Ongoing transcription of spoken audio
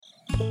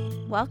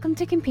Welcome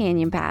to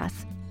Companion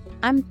Pass.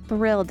 I'm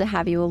thrilled to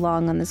have you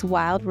along on this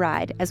wild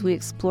ride as we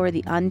explore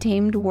the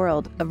untamed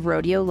world of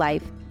rodeo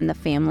life and the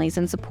families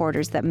and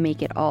supporters that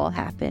make it all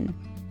happen.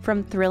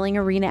 From thrilling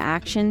arena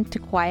action to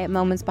quiet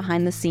moments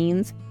behind the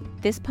scenes,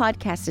 this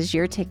podcast is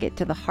your ticket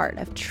to the heart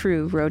of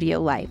true rodeo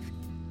life.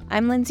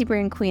 I'm Lindsay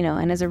Branquino,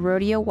 and as a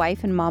rodeo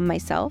wife and mom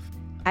myself,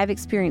 I've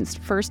experienced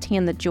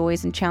firsthand the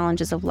joys and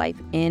challenges of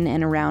life in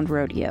and around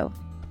rodeo.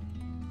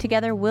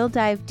 Together, we'll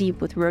dive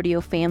deep with rodeo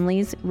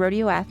families,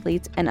 rodeo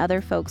athletes, and other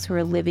folks who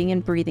are living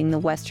and breathing the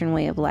Western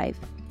way of life.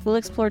 We'll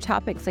explore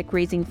topics like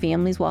raising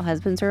families while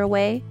husbands are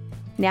away,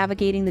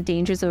 navigating the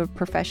dangers of a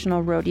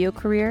professional rodeo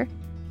career,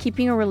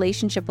 keeping a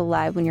relationship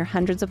alive when you're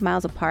hundreds of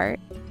miles apart,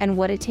 and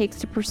what it takes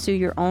to pursue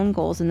your own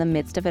goals in the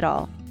midst of it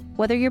all.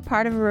 Whether you're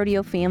part of a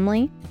rodeo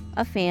family,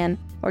 a fan,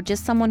 or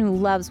just someone who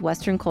loves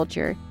Western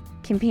culture,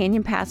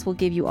 Companion Pass will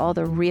give you all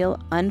the real,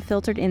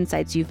 unfiltered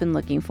insights you've been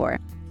looking for.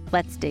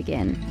 Let's dig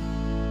in.